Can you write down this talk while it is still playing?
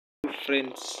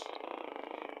friends.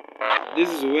 This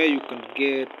is where you can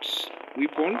get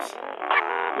weapons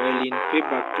while in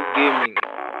Payback 2 gaming.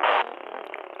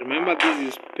 Remember, this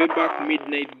is Payback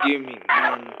Midnight Gaming,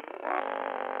 man.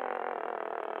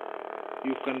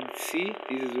 You can see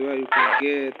this is where you can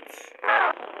get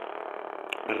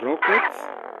rockets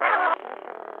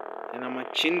and a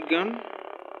machine gun.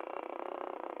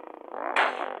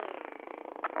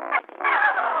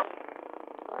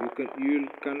 You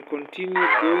can continue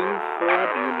going forward.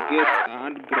 You'll get a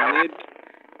hand grenade.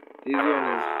 This one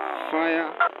is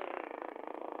fire.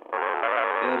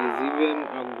 There is even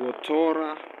a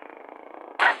Gotora.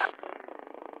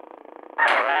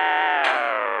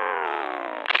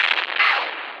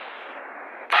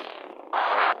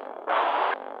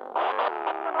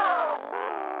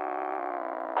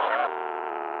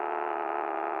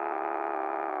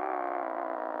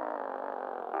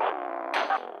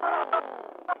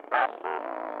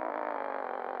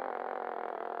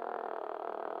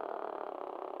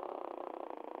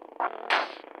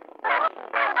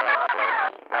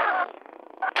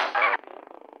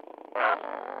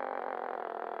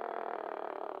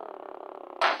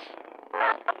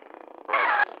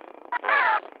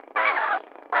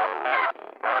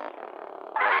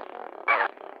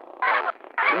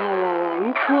 Wow,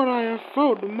 look what I have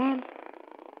found, man.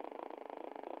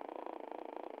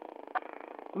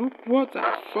 Look what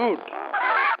I found.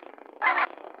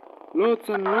 Lots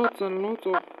and lots and lots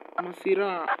of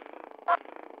Masira.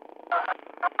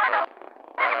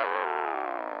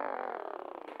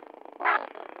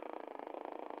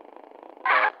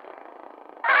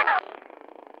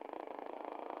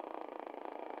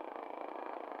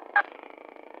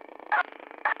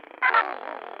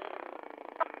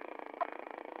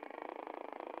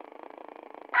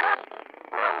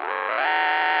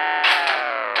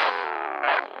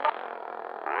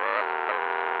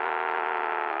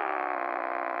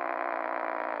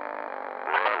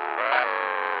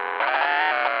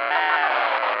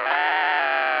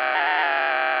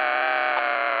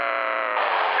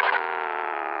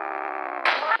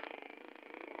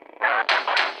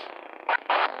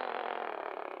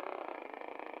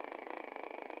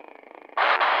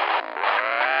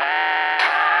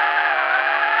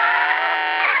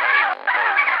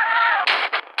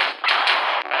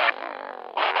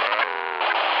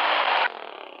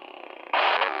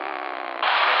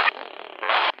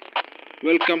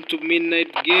 Welcome to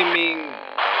Midnight Gaming.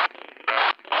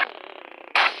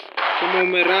 Kama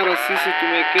umerara, sisi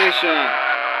tumekesha.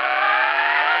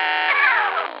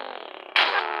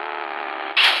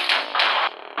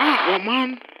 Oh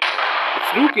man,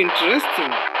 it looks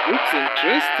interesting.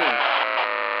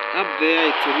 Up there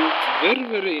it looks very,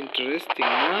 very interesting,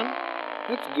 man.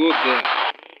 Let's go there.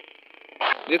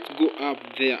 Let's go up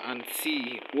there and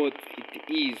see what it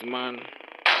is, man.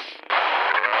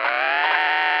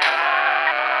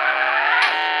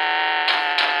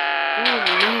 Oh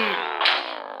man.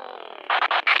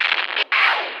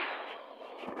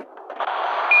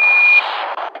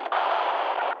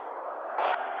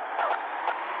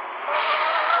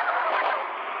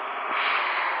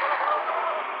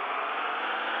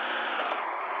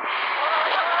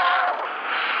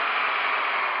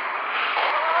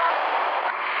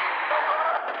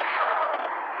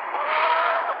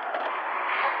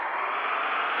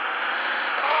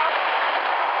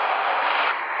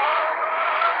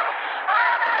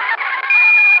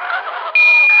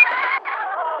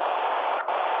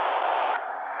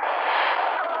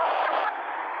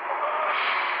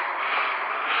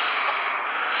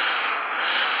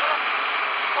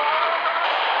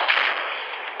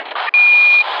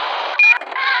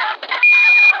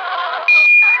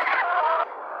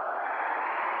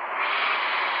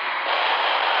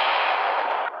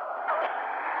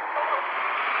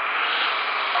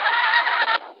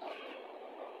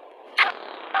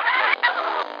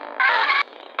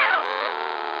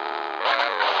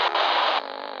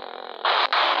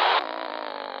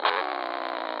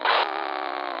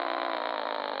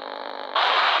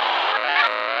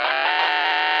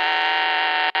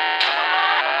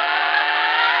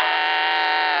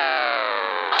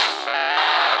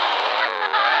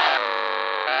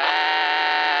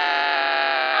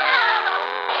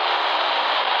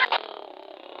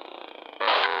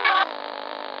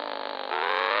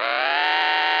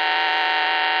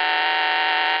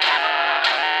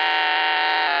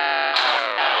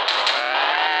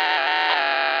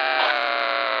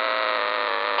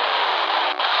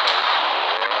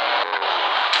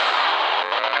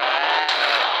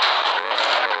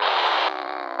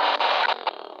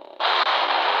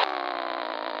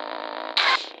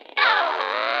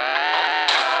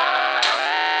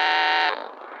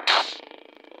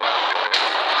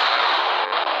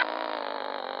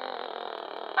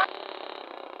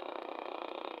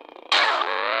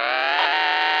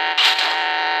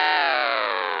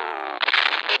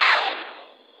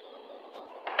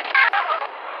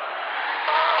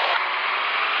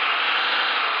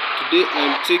 today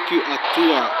I'll take you a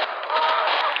tour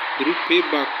through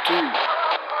Payback 2.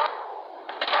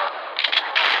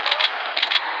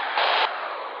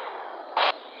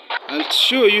 I'll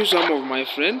show you some of my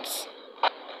friends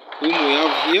whom we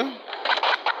have here.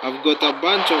 I've got a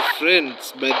bunch of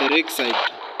friends by the lake side.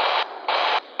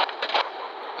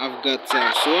 I've got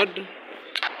Sword.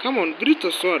 Come on, greet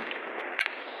a Sword.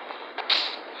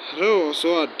 Hello,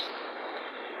 Sword.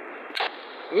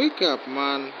 Wake up,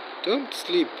 man. Don't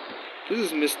sleep.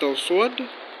 This is Mr. Sword.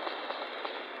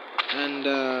 And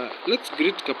let's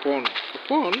greet Capone.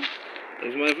 Capone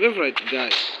is my favorite guy.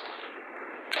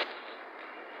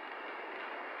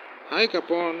 Hi,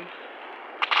 Capone.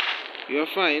 You're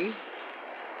fine?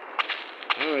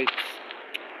 Alright.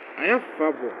 I have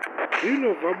Fabo. Do you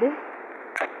know Fabo?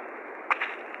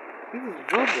 This is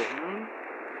Fabo, man.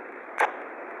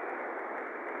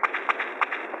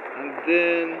 And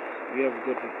then we have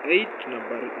got 8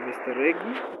 number Mr.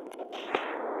 Reggie.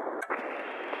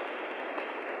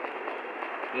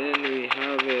 Then we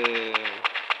have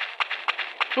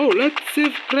oh, let's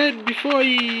save Crowd before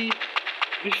he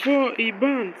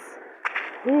burns.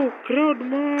 Oh, Crowd,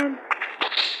 man.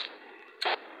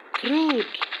 Crowd.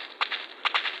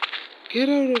 Get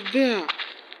out of there.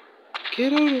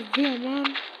 Get out of there,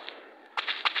 man.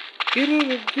 Get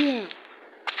out of there.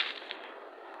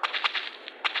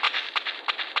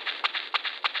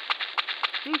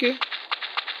 Okay.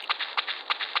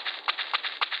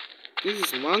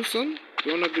 This is Manson.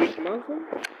 You wanna greet Manson?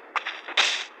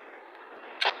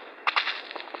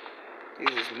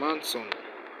 This is Manson.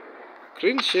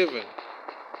 Clean shaven.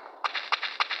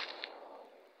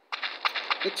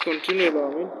 Let's continue our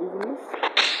main business.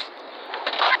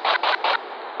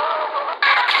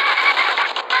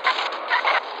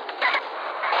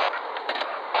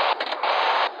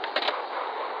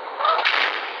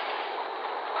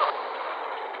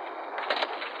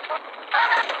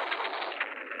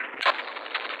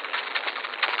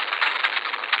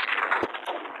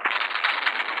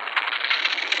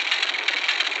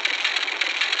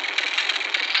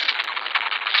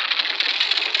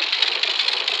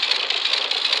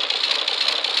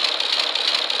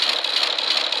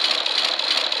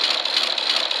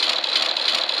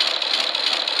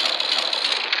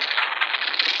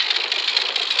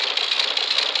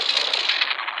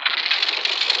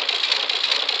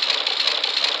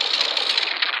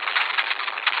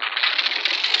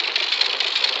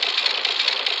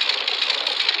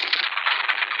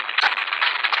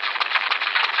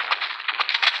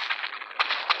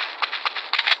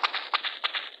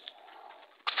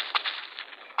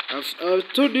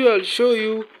 I've told you I'll show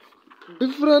you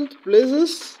different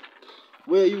places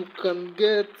where you can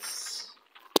get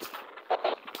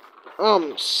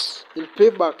arms in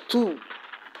Payback 2.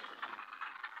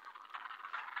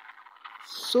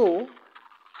 So,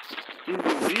 this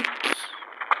is it.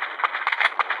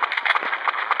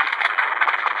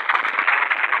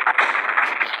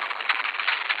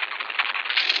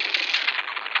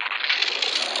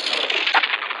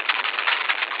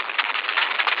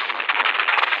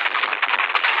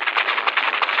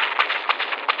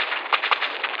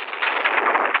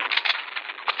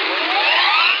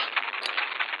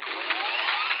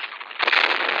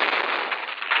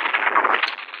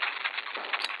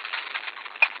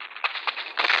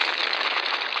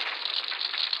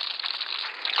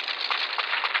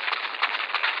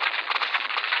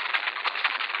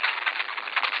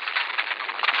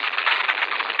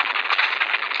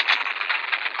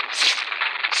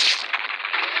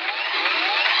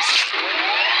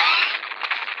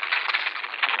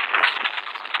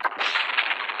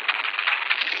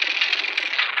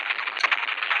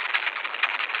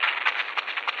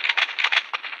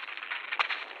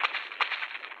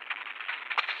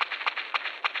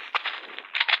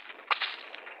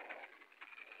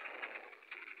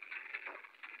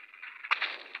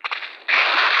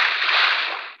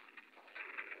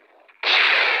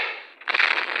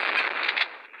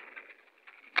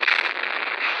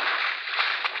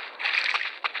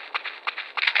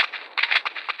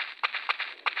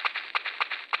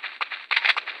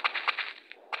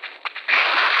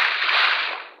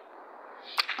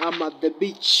 I'm at the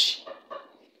beach.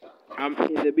 I'm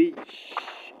in the beach.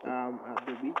 I'm at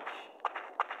the beach.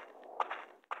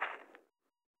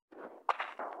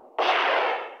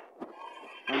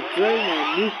 I'm trying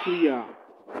a nuclear.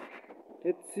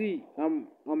 Let's see. I'm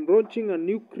launching a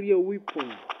nuclear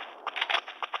weapon.